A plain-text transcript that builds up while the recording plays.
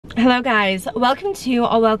Hello guys, welcome to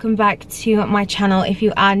or welcome back to my channel if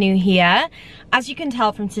you are new here. As you can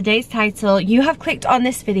tell from today's title, you have clicked on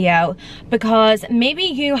this video because maybe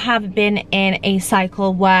you have been in a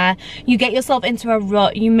cycle where you get yourself into a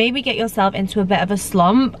rut, you maybe get yourself into a bit of a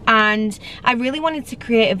slump, and I really wanted to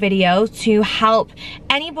create a video to help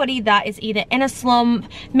anybody that is either in a slump,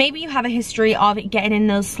 maybe you have a history of getting in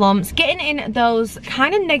those slumps, getting in those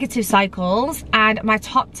kind of negative cycles, and my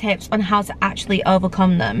top tips on how to actually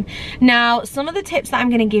overcome them. Now, some of the tips that I'm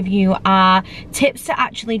going to give you are tips to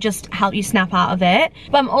actually just help you snap out of it,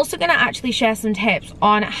 but I'm also going to actually share some tips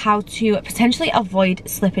on how to potentially avoid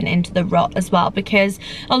slipping into the rut as well, because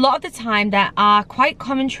a lot of the time there are quite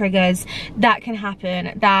common triggers that can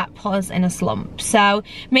happen that put us in a slump. So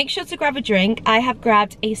make sure to grab a drink. I have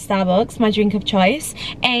grabbed a Starbucks, my drink of choice,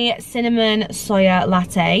 a cinnamon soya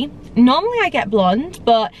latte. Normally I get blonde,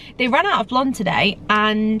 but they ran out of blonde today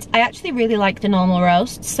and I actually really like the normal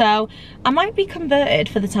roast, so I might be converted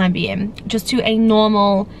for the time being just to a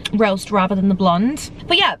normal roast rather than the blonde.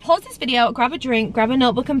 But yeah, pause this video, grab a drink, grab a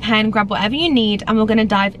notebook and pen, grab whatever you need, and we're gonna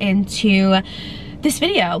dive into this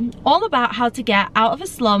video all about how to get out of a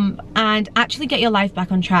slump and actually get your life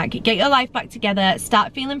back on track, get your life back together,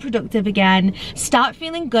 start feeling productive again, start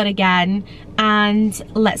feeling good again, and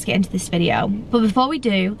let's get into this video. But before we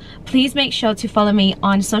do, please make sure to follow me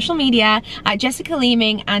on social media at Jessica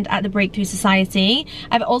Leaming and at the Breakthrough Society.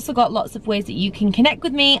 I've also got lots of ways that you can connect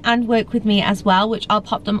with me and work with me as well, which I'll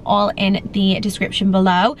pop them all in the description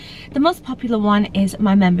below. The most popular one is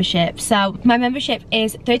my membership. So my membership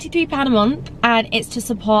is £33 a month, and it's to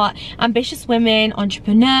support ambitious women,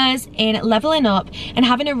 entrepreneurs in leveling up and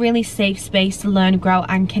having a really safe space to learn, grow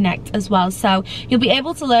and connect as well. So you'll be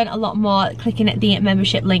able to learn a lot more clicking at the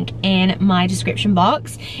membership link in my description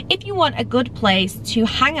box. If you want a good place to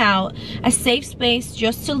hang out, a safe space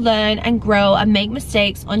just to learn and grow and make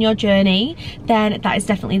mistakes on your journey, then that is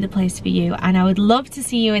definitely the place for you, and I would love to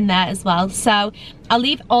see you in there as well. So I'll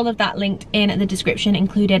leave all of that linked in the description,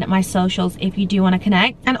 including my socials if you do want to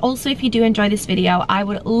connect. And also, if you do enjoy this video, I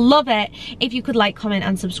would love it if you could like, comment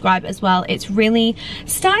and subscribe as well. It's really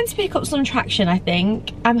starting to pick up some traction, I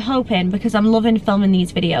think. I'm hoping, because I'm loving filming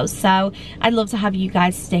these videos, so I'd love to have you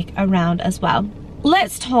guys stick around as well.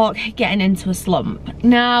 Let's talk getting into a slump.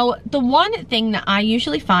 Now, the one thing that I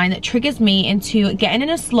usually find that triggers me into getting in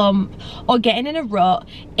a slump or getting in a rut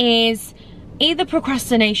is either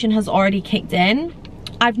procrastination has already kicked in,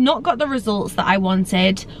 I've not got the results that I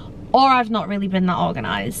wanted, or I've not really been that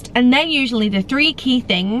organized. And they're usually the three key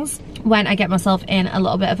things when I get myself in a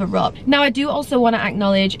little bit of a rut. Now, I do also want to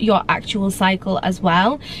acknowledge your actual cycle as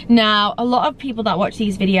well. Now, a lot of people that watch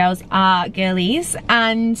these videos are girlies,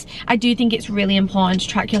 and I do think it's really important to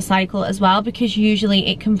track your cycle as well, because usually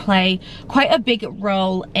it can play quite a big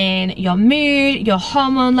role in your mood, your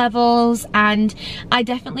hormone levels, and I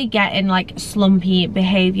definitely get in like slumpy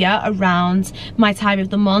behavior around my time of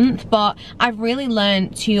the month, but I've really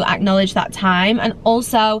learned to acknowledge that time, and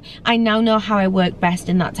also I now know how I work best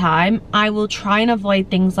in that time. I will try and avoid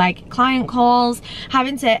things like client calls,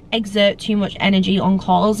 having to exert too much energy on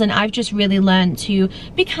calls, and I've just really learned to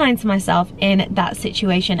be kind to myself in that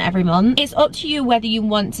situation every month. It's up to you whether you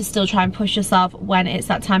want to still try and push yourself when it's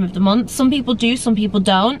that time of the month. Some people do, some people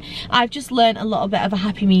don't. I've just learned a little bit of a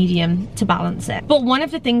happy medium to balance it. But one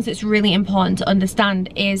of the things that's really important to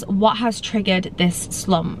understand is what has triggered this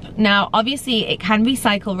slump. Now, obviously it can be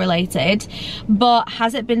cycle related, but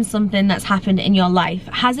has it been something that's happened in your life?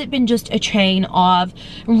 Has it been just a chain of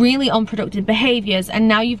really unproductive behaviors, and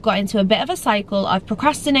now you've got into a bit of a cycle of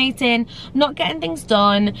procrastinating, not getting things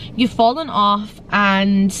done, you've fallen off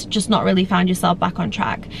and just not really found yourself back on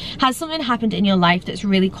track? Has something happened in your life that's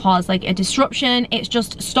really caused like a disruption? It's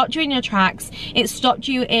just stopped you in your tracks, it's stopped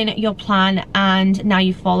you in your plan, and now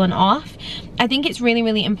you've fallen off? I think it's really,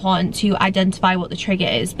 really important to identify what the trigger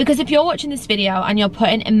is, because if you're watching this video and you're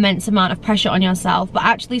putting immense amount of pressure on yourself, but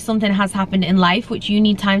actually something has happened in life which you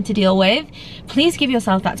need time to deal with, please give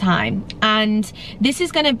yourself that time. And this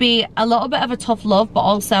is going to be a little bit of a tough love, but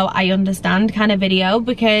also I understand kind of video,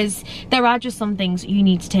 because there are just some things you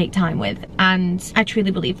need to take time with, and I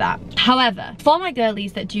truly believe that. However, for my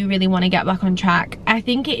girlies that do really want to get back on track, I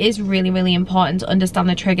think it is really, really important to understand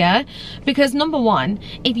the trigger, because number one,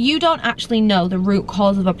 if you don't actually know the root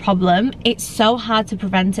cause of a problem, it's so hard to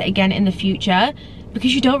prevent it again in the future,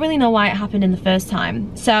 because you don't really know why it happened in the first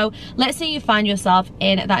time. So let's say you find yourself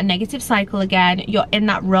in that negative cycle again, you're in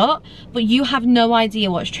that rut, but you have no idea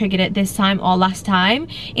what's triggered it this time or last time.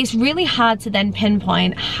 It's really hard to then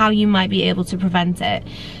pinpoint how you might be able to prevent it.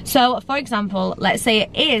 So for example, let's say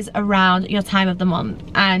it is around your time of the month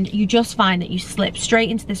and you just find that you slip straight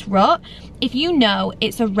into this rut if you know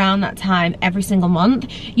it's around that time every single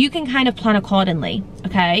month, you can kind of plan accordingly,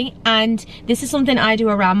 okay? And this is something I do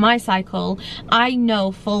around my cycle. I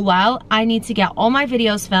know full well I need to get all my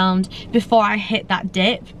videos filmed before I hit that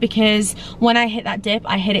dip, because when I hit that dip,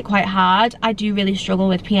 I hit it quite hard. I do really struggle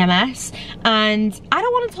with PMS, and I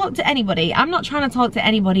don't want to talk to anybody. I'm not trying to talk to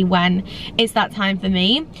anybody when it's that time for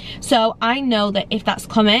me. So I know that if that's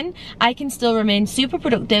coming, I can still remain super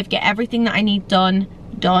productive, get everything that I need done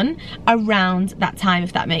around that time,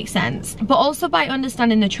 if that makes sense. But also by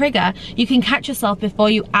understanding the trigger, you can catch yourself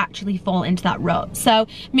before you actually fall into that rut. So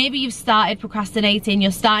maybe you've started procrastinating,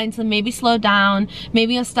 you're starting to maybe slow down,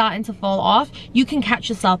 maybe you're starting to fall off. You can catch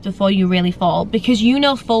yourself before you really fall, because you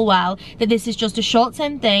know full well that this is just a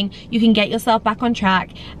short-term thing. You can get yourself back on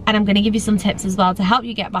track, and I'm going to give you some tips as well to help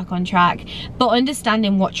you get back on track. But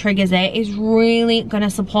understanding what triggers it is really going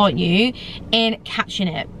to support you in catching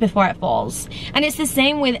it before it falls. And it's the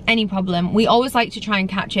same with any problem. We always like to try and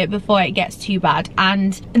catch it before it gets too bad.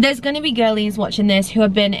 And there's going to be girlies watching this who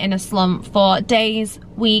have been in a slump for days,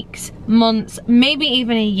 weeks, months, maybe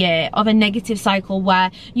even a year of a negative cycle,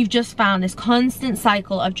 where you've just found this constant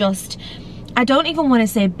cycle of just, I don't even want to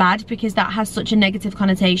say bad because that has such a negative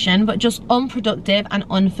connotation, but just unproductive and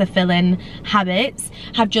unfulfilling habits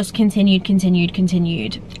have just continued.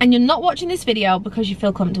 And you're not watching this video because you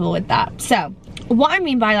feel comfortable with that. So what I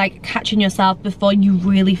mean by like catching yourself before you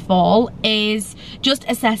really fall is just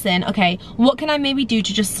assessing, okay, what can I maybe do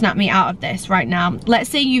to just snap me out of this right now? Let's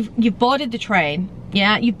say you've boarded the train.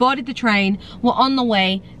 Yeah, you've boarded the train, we're on the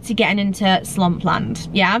way to getting into slump land,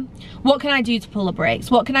 yeah? What can I do to pull the brakes?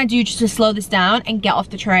 What can I do just to slow this down and get off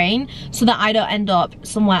the train so that I don't end up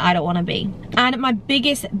somewhere I don't want to be? And my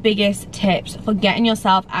biggest tips for getting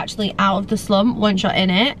yourself actually out of the slump once you're in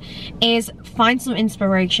it is find some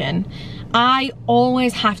inspiration. I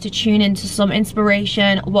always have to tune into some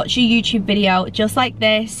inspiration, watch a YouTube video just like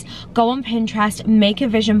this, go on Pinterest, make a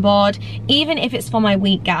vision board, even if it's for my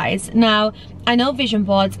week, guys. Now, I know vision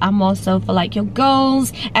boards are more so for like your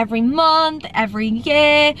goals every month, every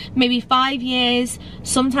year, maybe 5 years.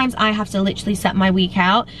 Sometimes I have to literally set my week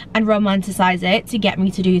out and romanticize it to get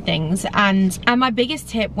me to do things. And my biggest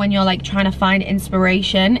tip when you're like trying to find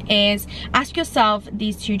inspiration is ask yourself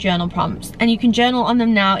these 2 journal prompts, and you can journal on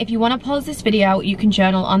them now. If you want to pause this video, you can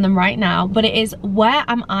journal on them right now, but it is, where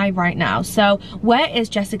am I right now? So where is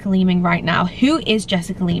Jessica Leaming right now? Who is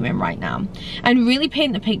Jessica Leaming right now? And really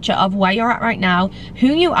paint the picture of where you're at right now, who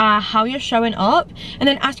you are, how you're showing up, and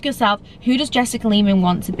then ask yourself, who does Jessica Leaming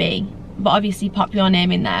want to be? But obviously pop your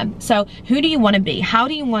name in there. So who do you want to be? How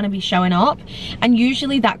do you want to be showing up? And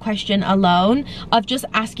usually that question alone of just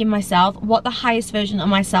asking myself what the highest version of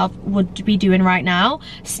myself would be doing right now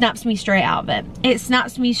snaps me straight out of it. It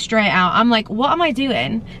snaps me straight out. I'm like, what am I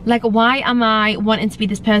doing? Like, why am I wanting to be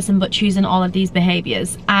this person but choosing all of these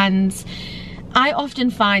behaviors? And I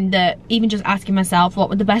often find that even just asking myself what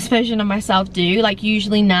would the best version of myself do, like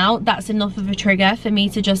usually now that's enough of a trigger for me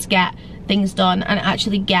to just get things done and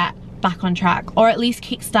actually get back on track, or at least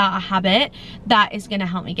kickstart a habit that is going to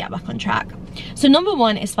help me get back on track. So number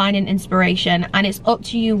 1 is finding inspiration, and it's up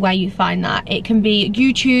to you where you find that. It can be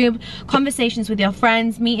YouTube, conversations with your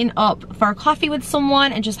friends, meeting up for a coffee with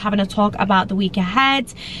someone and just having a talk about the week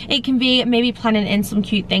ahead. It can be maybe planning in some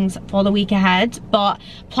cute things for the week ahead, but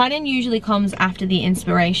planning usually comes after the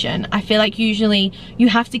inspiration. I feel like usually you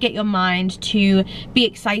have to get your mind to be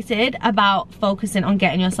excited about focusing on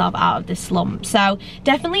getting yourself out of this slump. So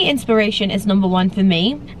definitely inspiration is number 1 for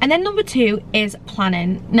me. And then number 2 is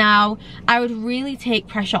planning. Now, I would really take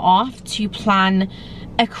pressure off to plan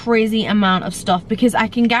a crazy amount of stuff, because I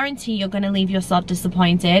can guarantee you're going to leave yourself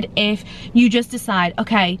disappointed if you just decide,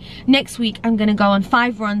 okay, next week I'm going to go on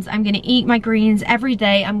 5 runs, I'm going to eat my greens every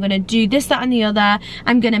day, I'm going to do this, that and the other,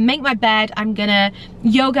 I'm going to make my bed, I'm going to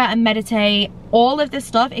yoga and meditate, all of this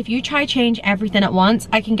stuff. If you try change everything at once,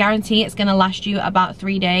 I can guarantee it's going to last you about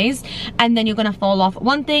 3 days, and then you're going to fall off.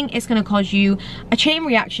 One thing, it's going to cause you a chain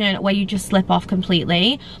reaction where you just slip off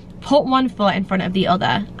completely. Put one foot in front of the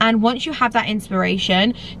other, and once you have that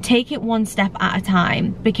inspiration, take it one step at a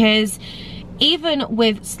time. Because even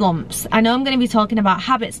with slumps, I know I'm going to be talking about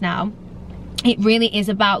habits now, it really is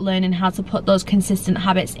about learning how to put those consistent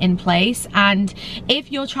habits in place. And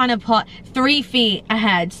if you're trying to put 3 feet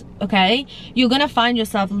ahead, okay, you're gonna find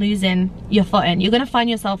yourself losing your footing. You're gonna find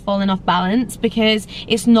yourself falling off balance because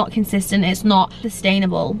it's not consistent, it's not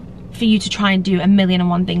sustainable for you to try and do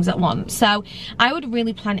 1,000,001 things at once. So I would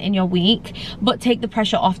really plan in your week, but take the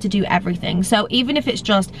pressure off to do everything. So even if it's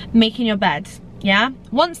just making your bed, Yeah,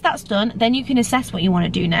 once that's done, then you can assess what you want to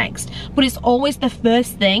do next. But it's always the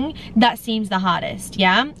first thing that seems the hardest.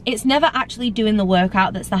 Yeah, it's never actually doing the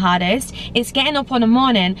workout that's the hardest. It's getting up on a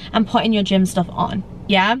morning and putting your gym stuff on.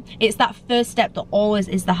 Yeah, it's that first step that always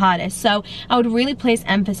is the hardest. So I would really place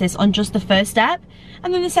emphasis on just the first step,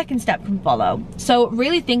 and then the second step can follow. So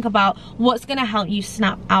really think about what's going to help you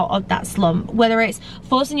snap out of that slump, whether it's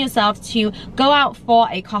forcing yourself to go out for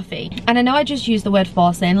a coffee. And I know I just used the word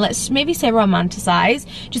forcing, let's maybe say romanticize,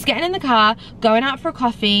 just getting in the car, going out for a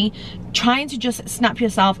coffee, trying to just snap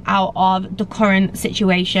yourself out of the current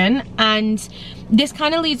situation. And this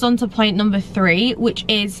kind of leads on to point number 3, which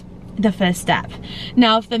is the first step.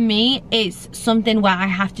 Now for me, it's something where I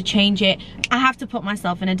have to change it. I have to put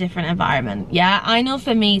myself in a different environment. Yeah, I know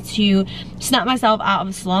for me to snap myself out of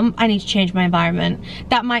a slump, I need to change my environment.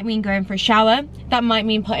 That might mean going for a shower, that might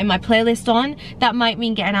mean putting my playlist on, that might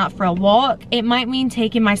mean getting out for a walk, it might mean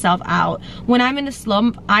taking myself out. When I'm in a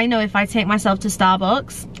slump, I know if I take myself to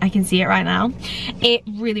Starbucks, I can see it right now, it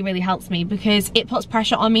really helps me, because it puts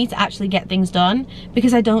pressure on me to actually get things done,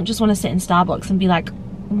 because I don't just want to sit in Starbucks and be like,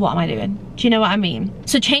 what am I doing? Do you know what I mean?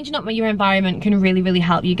 So changing up your environment can really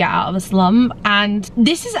help you get out of a slump. And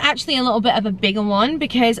this is actually a little bit of a bigger one,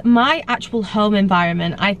 because my actual home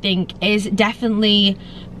environment, I think, is definitely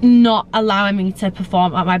not allowing me to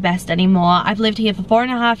perform at my best anymore. I've lived here for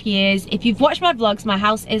 4.5 years. If you've watched my vlogs, my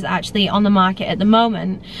house is actually on the market at the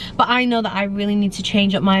moment, but I know that I really need to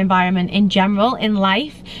change up my environment in general in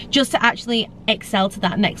life, just to actually excel to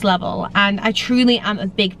that next level. And I truly am a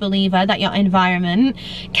big believer that your environment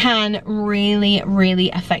can really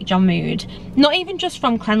affect your mood. Not even just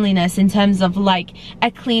from cleanliness, in terms of like a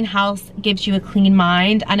clean house gives you a clean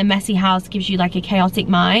mind and a messy house gives you like a chaotic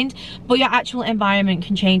mind, but your actual environment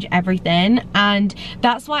can change everything. And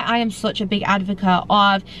that's why I am such a big advocate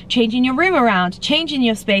of changing your room around, changing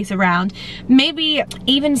your space around, maybe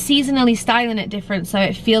even seasonally styling it different so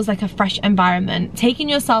it feels like a fresh environment, taking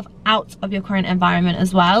yourself out of your current environment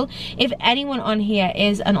as well. If anyone on here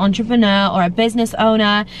is an entrepreneur or a business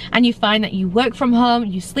owner, and you find that you work from home,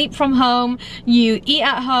 you sleep from home, you eat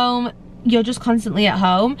at home, you're just constantly at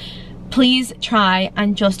home, please try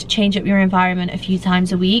and just change up your environment a few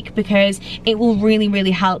times a week, because it will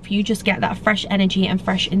really help you just get that fresh energy and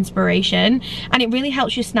fresh inspiration, and it really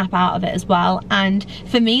helps you snap out of it as well. And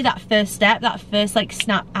for me, that first step, that first like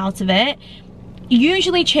snap out of it,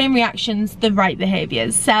 usually chain reactions the right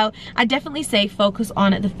behaviors. So I definitely say focus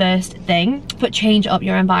on the first thing, but change up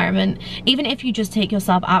your environment. Even if you just take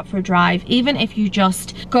yourself out for a drive, even if you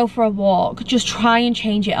just go for a walk, just try and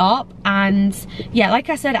change it up. And yeah, like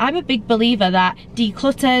I said, I'm a big believer that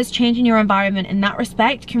declutters, changing your environment in that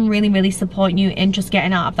respect, can really support you in just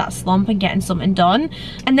getting out of that slump and getting something done.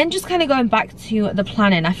 And then just kind of going back to the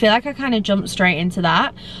planning, I feel like I kind of jumped straight into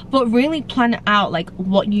that, but really plan out like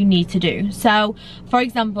what you need to do. So for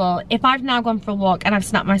example, if I've now gone for a walk and I've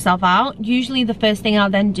snapped myself out, usually the first thing I'll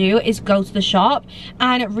then do is go to the shop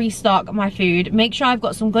and restock my food. Make sure I've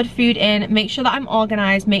got some good food in, make sure that I'm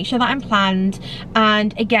organized, make sure that I'm planned.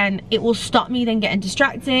 And again, it will stop me then getting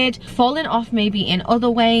distracted, falling off maybe in other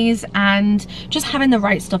ways, and just having the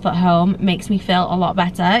right stuff at home makes me feel a lot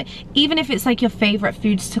better. Even if it's like your favorite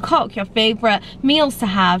foods to cook, your favorite meals to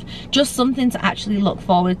have, just something to actually look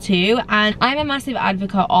forward to. And I'm a massive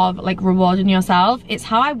advocate of like rewarding yourself. It's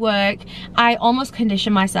how I work. I almost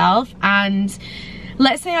condition myself, and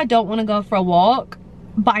let's say I don't want to go for a walk,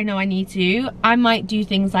 but I know I need to, I might do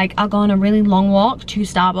things like I'll go on a really long walk to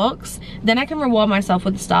Starbucks, then I can reward myself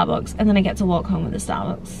with the Starbucks, and then I get to walk home with the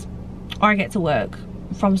Starbucks, or I get to work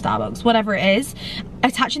from Starbucks, whatever it is.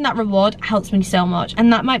 Attaching that reward helps me so much,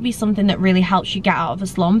 and that might be something that really helps you get out of a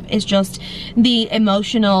slump, is just the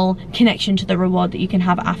emotional connection to the reward that you can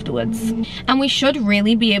have afterwards. And we should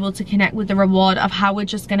really be able to connect with the reward of how we're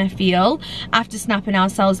just gonna feel after snapping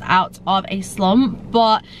ourselves out of a slump,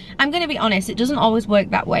 but I'm gonna be honest, it doesn't always work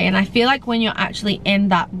that way. And I feel like when you're actually in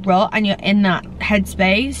that rut and you're in that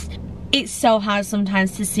headspace, it's so hard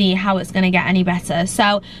sometimes to see how it's going to get any better.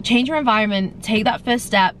 So change your environment, take that first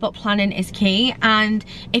step, but planning is key. And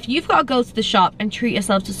if you've got to go to the shop and treat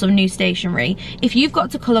yourself to some new stationery, if you've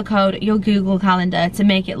got to color code your Google Calendar to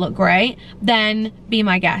make it look great, then be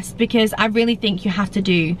my guest, because I really think you have to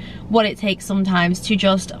do what it takes sometimes to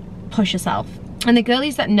just push yourself. And the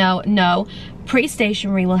girlies that know, pretty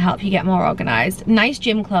stationery will help you get more organized. Nice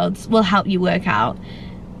gym clothes will help you work out.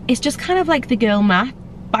 It's just kind of like the girl math,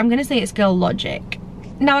 but I'm gonna say it's girl logic.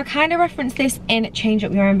 Now, I kind of referenced this in Change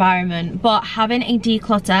Up Your Environment, but having a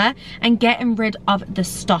declutter and getting rid of the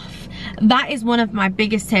stuff. That is one of my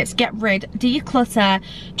biggest tips. Get rid, declutter,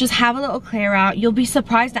 just have a little clear out. You'll be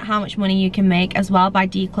surprised at how much money you can make as well by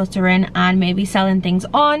decluttering and maybe selling things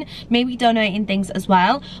on, maybe donating things as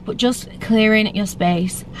well. But just clearing your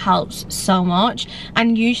space helps so much.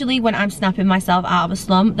 And usually when I'm snapping myself out of a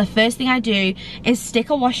slump, the first thing I do is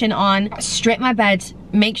stick a washing on, strip my bed,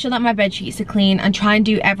 make sure that my bed sheets are clean, and try and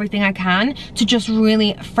do everything I can to just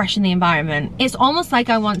really freshen the environment. It's almost like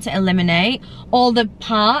I want to eliminate all the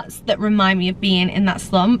parts that remind me of being in that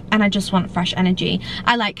slump, and I just want fresh energy.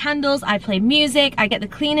 I light candles, I play music, I get the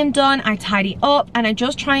cleaning done, I tidy up, and I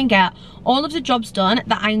just try and get all of the jobs done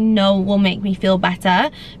that I know will make me feel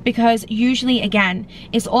better, because usually, again,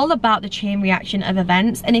 it's all about the chain reaction of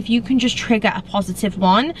events, and if you can just trigger a positive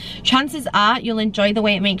one, chances are you'll enjoy the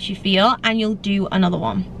way it makes you feel and you'll do another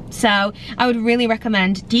one. So I would really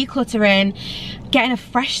recommend decluttering, getting a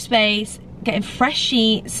fresh space, getting fresh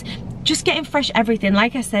sheets, just getting fresh everything.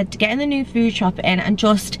 Like I said, getting the new food shop in and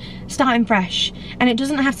just starting fresh. And it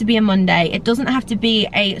doesn't have to be a Monday, it doesn't have to be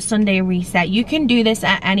a Sunday reset. You can do this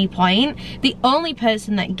at any point. The only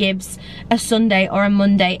person that gives a Sunday or a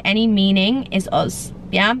Monday any meaning is us.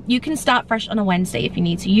 Yeah, you can start fresh on a Wednesday if you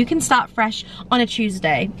need to. You can start fresh on a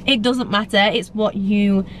Tuesday. It doesn't matter. It's what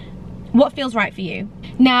feels right for you.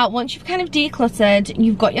 Now, once you've kind of decluttered,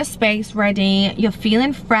 you've got your space ready, you're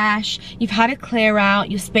feeling fresh, you've had a clear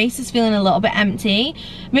out, your space is feeling a little bit empty,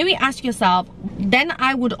 maybe ask yourself, then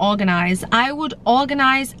I would organize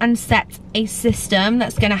and set a system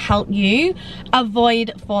that's going to help you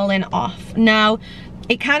avoid falling off. Now,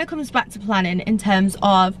 it kind of comes back to planning in terms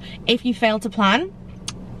of, if you fail to plan,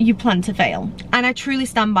 you plan to fail. And I truly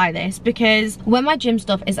stand by this, because when my gym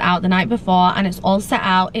stuff is out the night before and it's all set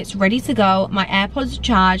out, it's ready to go, my AirPods are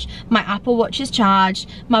charged, my Apple Watch is charged,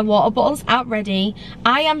 my water bottle's out ready,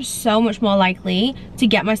 I am so much more likely to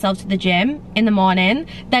get myself to the gym in the morning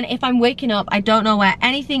than if I'm waking up, I don't know where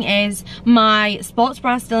anything is, my sports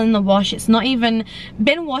bra's still in the wash, it's not even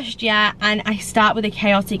been washed yet, and I start with a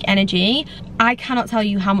chaotic energy. I cannot tell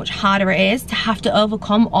you how much harder it is to have to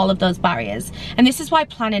overcome all of those barriers. And this is why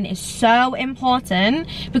planning is so important,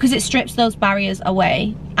 because it strips those barriers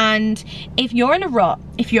away. And if you're in a rut,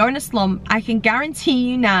 if you're in a slump, I can guarantee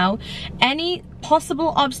you now, any possible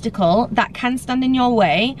obstacle that can stand in your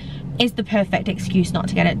way is the perfect excuse not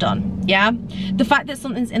to get it done. Yeah, the fact that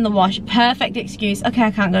something's in the wash, perfect excuse. Okay,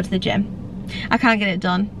 I can't go to the gym, I can't get it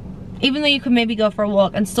done. Even though you could maybe go for a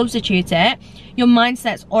walk and substitute it, your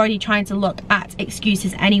mindset's already trying to look at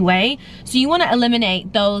excuses anyway. So you want to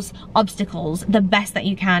eliminate those obstacles the best that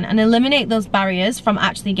you can, and eliminate those barriers from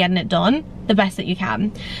actually getting it done the best that you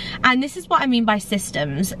can. And this is what I mean by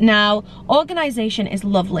systems. Now, organization is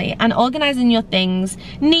lovely, and organizing your things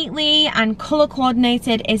neatly and color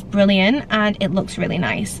coordinated is brilliant, and it looks really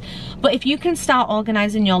nice. But if you can start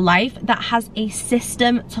organizing your life that has a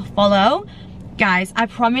system to follow, guys, I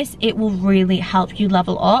promise it will really help you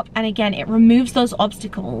level up. And again, it removes those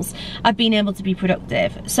obstacles of being able to be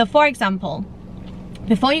productive. So for example,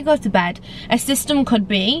 before you go to bed, a system could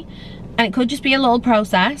be, and it could just be a little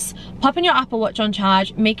process, popping your Apple Watch on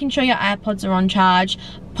charge, making sure your AirPods are on charge,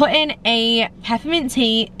 putting a peppermint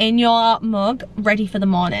tea in your mug ready for the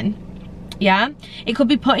morning. Yeah, it could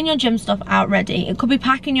be putting your gym stuff out ready. It could be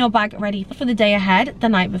packing your bag ready for the day ahead the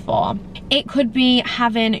night before. It could be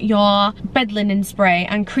having your bed linen spray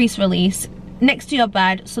and crease release next to your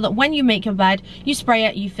bed, so that when you make your bed, you spray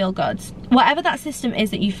it, you feel good. Whatever that system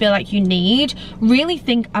is that you feel like you need, really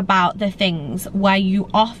think about the things where you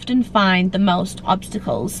often find the most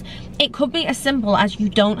obstacles. It could be as simple as you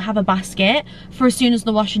don't have a basket for as soon as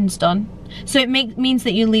the washing's done. So it means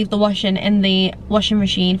that you leave the washing in the washing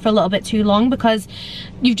machine for a little bit too long, because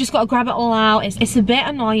you've just got to grab it all out. It's a bit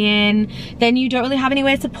annoying, then you don't really have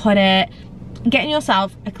anywhere to put it. Getting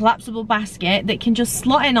yourself a collapsible basket that can just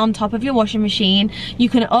slot in on top of your washing machine. You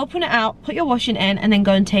can open it out, put your washing in, and then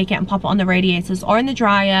go and take it and pop it on the radiators or in the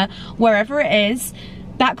dryer, wherever it is.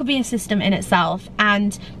 That could be a system in itself.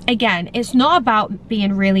 And again, it's not about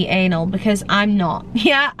being really anal, because I'm not.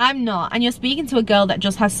 Yeah, I'm not. And you're speaking to a girl that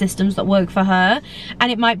just has systems that work for her.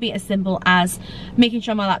 And it might be as simple as making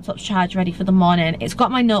sure my laptop's charged ready for the morning. It's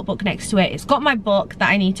got my notebook next to it. It's got my book that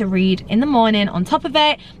I need to read in the morning on top of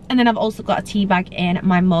it. And then I've also got a tea bag in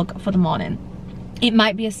my mug for the morning. It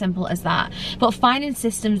might be as simple as that, but finding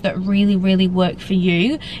systems that really, really work for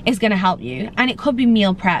you is going to help you. And it could be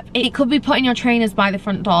meal prep. It could be putting your trainers by the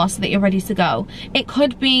front door so that you're ready to go. It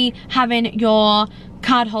could be having your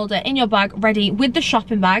card holder in your bag ready with the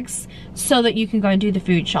shopping bags so that you can go and do the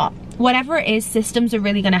food shop. whatever it is, systems are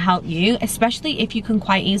really going to help you, especially if you can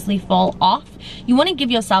quite easily fall off. You want to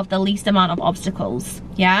give yourself the least amount of obstacles,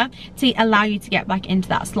 yeah, to allow you to get back into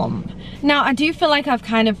that slump. Now, I do feel like I've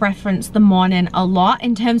kind of referenced the morning a lot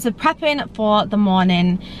in terms of prepping for the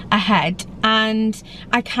morning ahead, and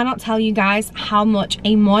I cannot tell you guys how much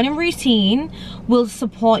a morning routine will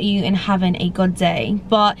support you in having a good day.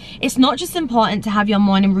 But it's not just important to have your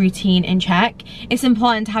morning routine in check, it's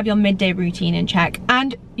important to have your midday routine in check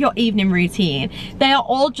and your evening routine. They are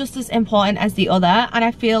all just as important as the other, and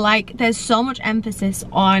I feel like there's so much emphasis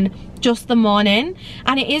on just the morning,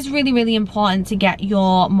 and it is really, really important to get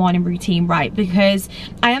your morning routine right, because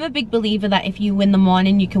I am a big believer that if you win the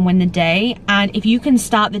morning, you can win the day. And if you can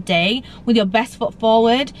start the day with your best foot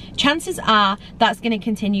forward, chances are that's going to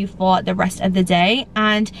continue for the rest of the day.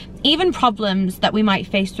 And even problems that we might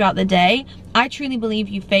face throughout the day, I truly believe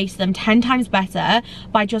you face them 10 times better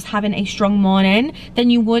by just having a strong morning than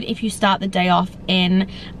you would if you start the day off in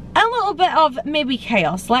a little bit of maybe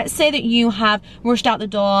chaos. Let's say that you have rushed out the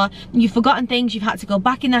door, you've forgotten things, you've had to go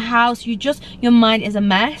back in the house, your mind is a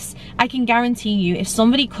mess. I can guarantee you, if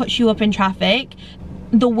somebody cuts you up in traffic,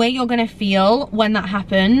 the way you're gonna feel when that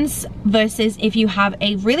happens versus if you have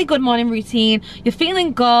a really good morning routine, you're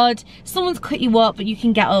feeling good, someone's cut you up, but you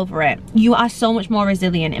can get over it. You are so much more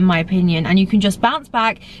resilient, in my opinion, and you can just bounce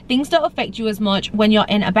back. Things don't affect you as much when you're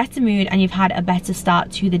in a better mood and you've had a better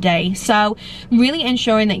start to the day. So really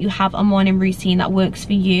ensuring that you have a morning routine that works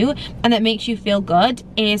for you and that makes you feel good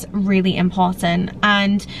is really important.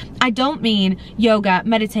 And I don't mean yoga,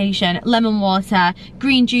 meditation, lemon water,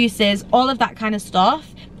 green juices, all of that kind of stuff.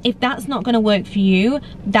 If that's not going to work for you,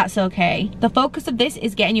 that's okay. The focus of this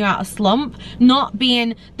is getting you out of slump, not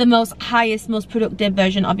being the most productive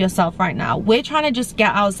version of yourself right now. We're trying to just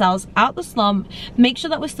get ourselves out the slump, make sure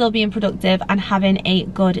that we're still being productive and having a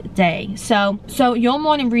good day. So your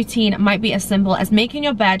morning routine might be as simple as making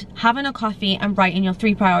your bed, having a coffee and writing your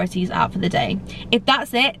 3 priorities out for the day. If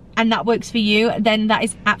that's it and that works for you, then that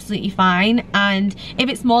is absolutely fine. And if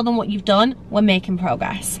it's more than what you've done, we're making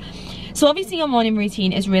progress. So obviously your morning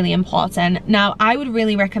routine is really important. Now, I would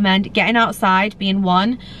really recommend getting outside being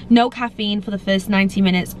one, no caffeine for the first 90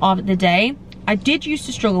 minutes of the day. I did used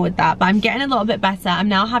to struggle with that, but I'm getting a little bit better. I'm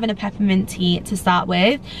now having a peppermint tea to start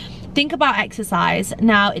with. Think about exercise.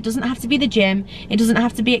 Now, it doesn't have to be the gym, it doesn't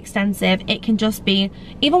have to be extensive, it can just be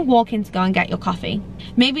even walking to go and get your coffee.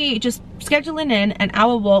 Maybe just scheduling in an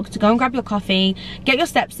hour walk to go and grab your coffee, get your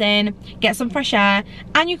steps in, get some fresh air,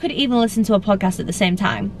 and you could even listen to a podcast at the same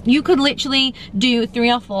time. You could literally do 3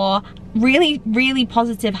 or 4 really, really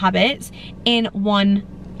positive habits in one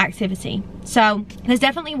activity. So there's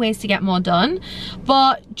definitely ways to get more done,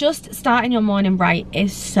 but just starting your morning right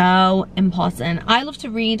is so important. I love to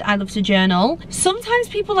read, I love to journal. Sometimes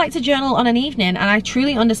people like to journal on an evening, and I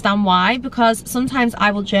truly understand why, because sometimes I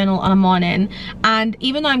will journal on a morning, and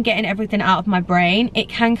even though I'm getting everything out of my brain, it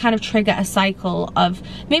can kind of trigger a cycle of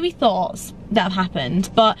maybe thoughts that have happened.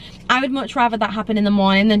 But I would much rather that happen in the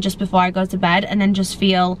morning than just before I go to bed and then just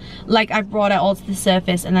feel like I've brought it all to the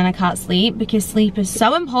surface and then I can't sleep, because sleep is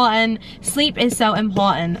so important. Sleep is so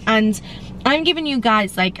important, and I'm giving you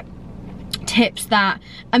guys like tips that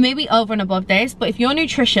are maybe over and above this, but if your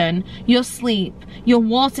nutrition, your sleep, your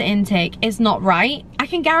water intake is not right, I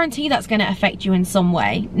can guarantee that's going to affect you in some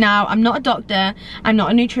way. Now, I'm not a doctor, I'm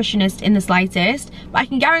not a nutritionist in the slightest, but I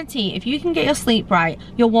can guarantee if you can get your sleep right,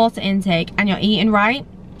 your water intake and your eating right,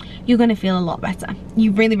 you're going to feel a lot better.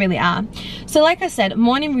 You really, really are. So like I said,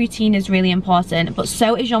 morning routine is really important, but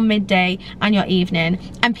so is your midday and your evening.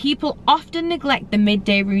 And people often neglect the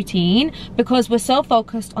midday routine because we're so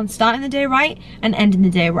focused on starting the day right and ending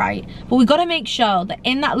the day right. But we've got to make sure that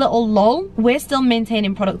in that little lull, we're still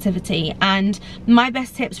maintaining productivity. And my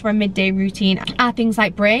best tips for a midday routine are things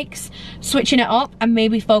like breaks, switching it up and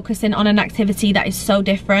maybe focusing on an activity that is so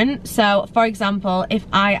different. So for example, if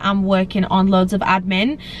I am working on loads of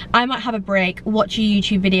admin, I might have a break, watch a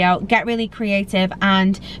YouTube video, get really creative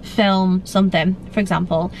and film something, for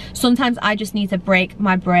example. Sometimes I just need to break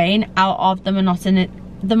my brain out of the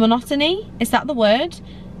monotony, is that the word?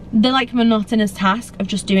 The like monotonous task of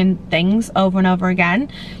just doing things over and over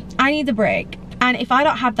again. I need a break. And if I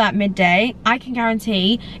don't have that midday, I can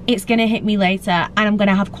guarantee it's gonna hit me later and I'm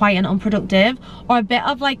gonna have quite an unproductive or a bit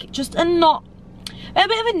of like just a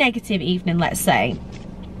bit of a negative evening, let's say,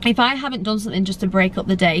 if I haven't done something just to break up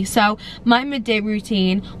the day. So my midday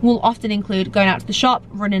routine will often include going out to the shop,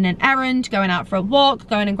 running an errand, going out for a walk,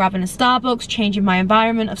 going and grabbing a Starbucks, changing my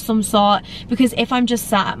environment of some sort, because if I'm just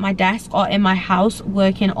sat at my desk or in my house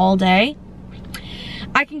working all day,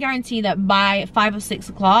 I can guarantee that by 5 or 6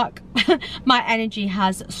 o'clock, my energy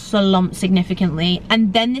has slumped significantly.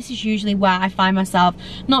 And then this is usually where I find myself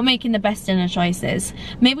not making the best dinner choices.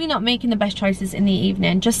 Maybe not making the best choices in the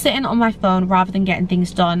evening, just sitting on my phone rather than getting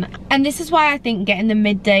things done. And this is why I think getting the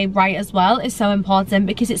midday right as well is so important,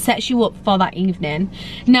 because it sets you up for that evening.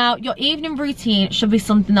 Now, your evening routine should be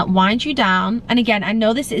something that winds you down. And again, I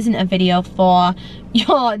know this isn't a video for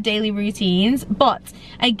your daily routines, but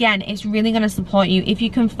again, it's really going to support you if you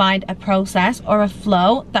can find a process or a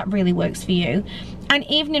flow that really works for you. And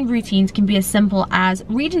evening routines can be as simple as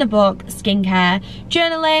reading a book, skincare,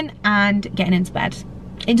 journaling, and getting into bed.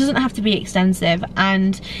 It doesn't have to be extensive,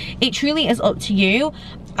 and it truly is up to you.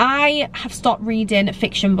 I have stopped reading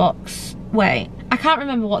fiction books. Wait, I can't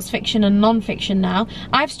remember what's fiction and non-fiction now.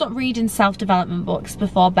 I've stopped reading self-development books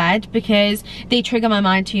before bed because they trigger my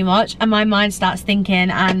mind too much, and my mind starts thinking,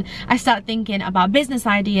 and I start thinking about business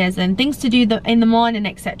ideas and things to do in the morning,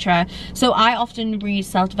 etc. So I often read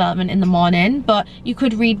self-development in the morning, but you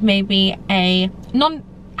could read maybe I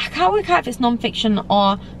can't work out if it's non-fiction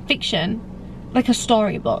or fiction, like a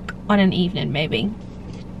storybook on an evening maybe.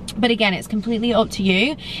 But again, it's completely up to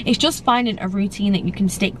you. It's just finding a routine that you can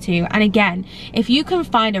stick to. And again, if you can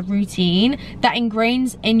find a routine that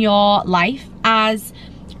ingrains in your life as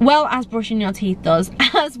well as brushing your teeth does,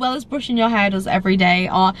 as well as brushing your hair does every day,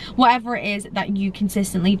 or whatever it is that you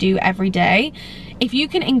consistently do every day, if you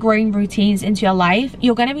can ingrain routines into your life,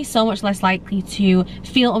 you're going to be so much less likely to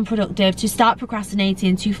feel unproductive, to start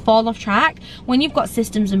procrastinating, to fall off track when you've got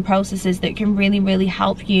systems and processes that can really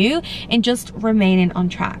help you in just remaining on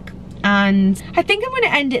track. And I think I'm going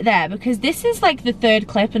to end it there, because this is like the third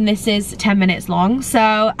clip and this is 10 minutes long,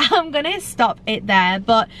 so I'm going to stop it there.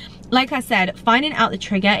 But like I said, finding out the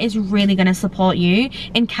trigger is really going to support you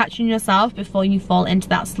in catching yourself before you fall into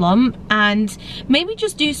that slump. And maybe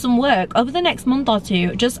just do some work over the next month or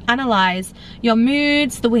two. Just analyze your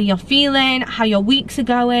moods, the way you're feeling, how your weeks are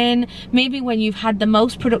going, maybe when you've had the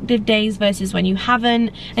most productive days versus when you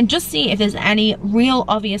haven't, and just see if there's any real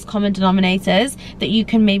obvious common denominators that you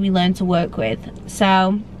can maybe learn to work with.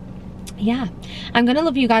 So yeah, I'm gonna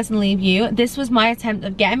love you guys and leave you. This was my attempt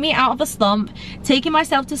of getting me out of a slump, taking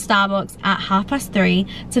myself to Starbucks at 3:30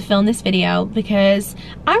 to film this video, because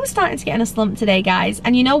I was starting to get in a slump today, guys.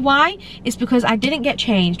 And you know why? It's because I didn't get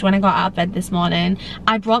changed when I got out of bed this morning.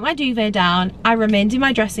 I brought my duvet down, I remained in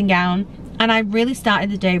my dressing gown, and I really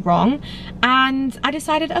started the day wrong. And I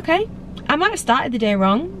decided, okay, I might have started the day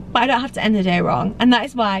wrong, but I don't have to end the day wrong. And that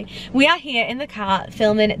is why we are here in the car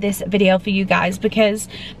filming this video for you guys, because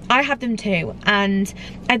I have them too. And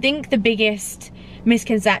I think the biggest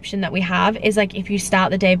misconception that we have is like, if you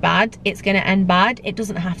start the day bad, it's gonna end bad. It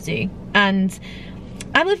doesn't have to. And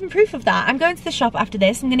I'm living proof of that. I'm going to the shop after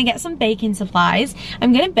this. I'm gonna get some baking supplies.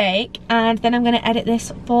 I'm gonna bake, and then I'm gonna edit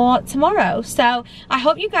this for tomorrow. So I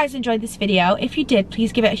hope you guys enjoyed this video. If you did,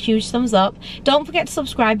 please give it a huge thumbs up. Don't forget to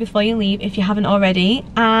subscribe before you leave if you haven't already,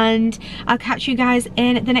 and I'll catch you guys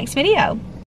in the next video.